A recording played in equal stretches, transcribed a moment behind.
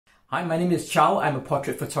Hi, my name is Chow. I'm a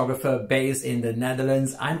portrait photographer based in the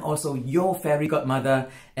Netherlands. I'm also your fairy godmother,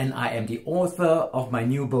 and I am the author of my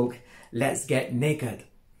new book, Let's Get Naked.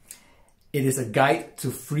 It is a guide to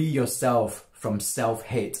free yourself from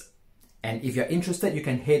self-hate. And if you're interested, you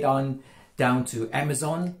can head on down to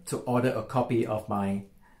Amazon to order a copy of my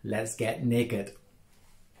Let's Get Naked.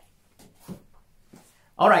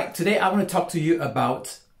 All right, today I want to talk to you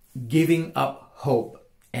about giving up hope.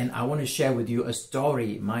 And I want to share with you a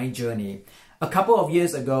story, my journey. A couple of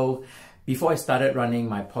years ago, before I started running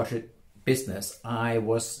my portrait business, I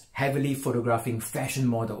was heavily photographing fashion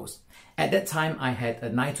models. At that time, I had a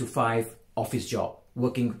 9-to-5 office job,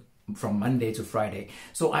 working from Monday to Friday.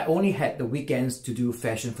 So I only had the weekends to do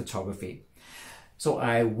fashion photography. So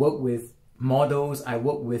I worked with models, I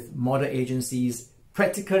worked with model agencies.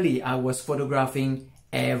 Practically, I was photographing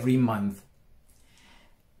every month.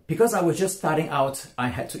 Because I was just starting out, I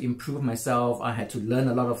had to improve myself. I had to learn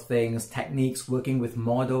a lot of things, techniques, working with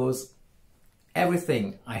models,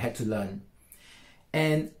 everything I had to learn.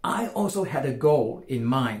 And I also had a goal in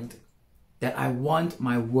mind that I want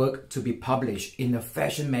my work to be published in a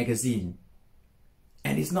fashion magazine.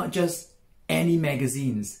 And it's not just any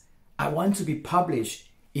magazines. I want to be published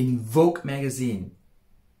in Vogue magazine.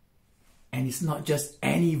 And it's not just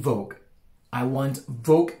any Vogue. I want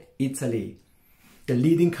Vogue Italy, the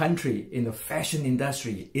leading country in the fashion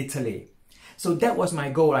industry, Italy. So that was my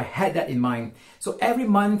goal. I had that in mind. So every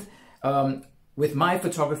month with my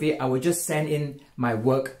photography, I would just send in my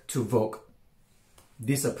work to Vogue.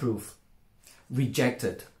 Disapprove,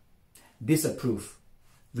 rejected, disapprove,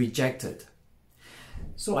 rejected.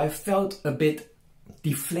 So I felt a bit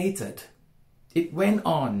deflated. It went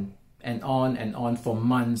on and on and on for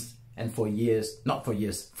months and for years, not for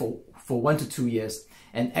years, for 1 to 2 years.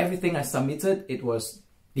 And everything I submitted, it was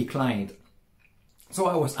declined. So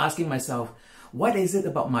I was asking myself, what is it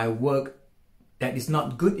about my work that is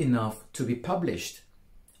not good enough to be published?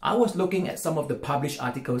 I was looking at some of the published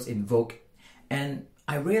articles in Vogue, and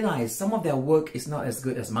I realized some of their work is not as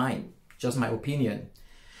good as mine, just my opinion.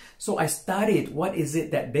 So I studied what is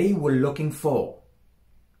it that they were looking for.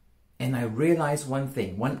 And I realized one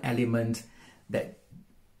thing, one element that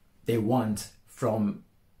they want from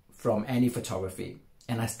any photography.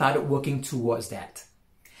 And I started working towards that.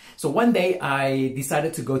 So one day I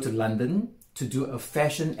decided to go to London to do a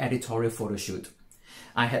fashion editorial photo shoot.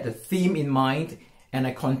 I had a theme in mind, and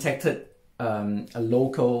I contacted a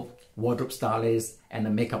local wardrobe stylist and a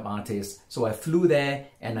makeup artist. So I flew there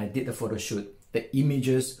and I did the photo shoot. The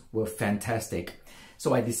images were fantastic.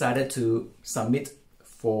 So I decided to submit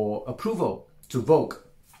for approval to Vogue.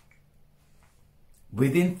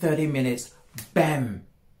 Within 30 minutes, bam!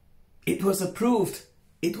 It was approved.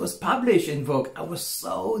 It was published in Vogue. I was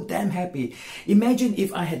so damn happy. Imagine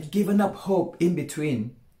if I had given up hope in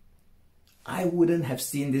between. I wouldn't have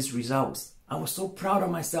seen these results. I was so proud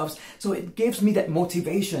of myself. So it gives me that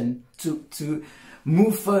motivation to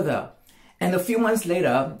move further. And a few months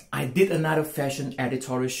later, I did another fashion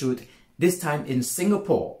editorial shoot, this time in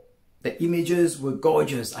Singapore. The images were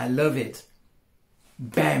gorgeous. I love it.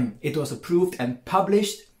 Bam! It was approved and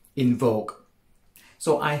published in Vogue.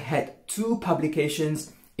 So I had 2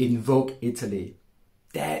 publications in Vogue Italy.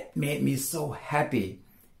 That made me so happy.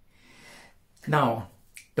 Now,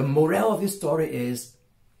 the moral of this story is,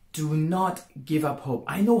 do not give up hope.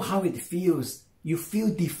 I know how it feels. You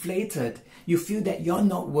feel deflated. You feel that you're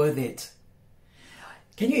not worth it.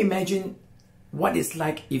 Can you imagine what it's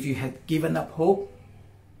like if you had given up hope?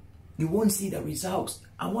 You won't see the results.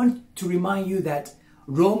 I want to remind you that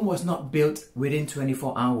Rome was not built within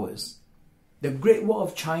 24 hours. The Great Wall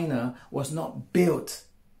of China was not built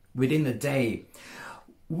within a day.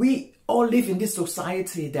 We all live in this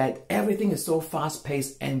society that everything is so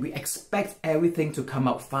fast-paced and we expect everything to come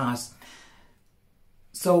out fast.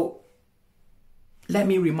 So let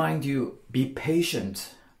me remind you, be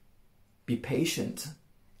patient,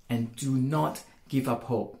 and do not give up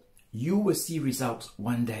hope. You will see results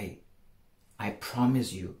one day. I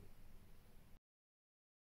promise you.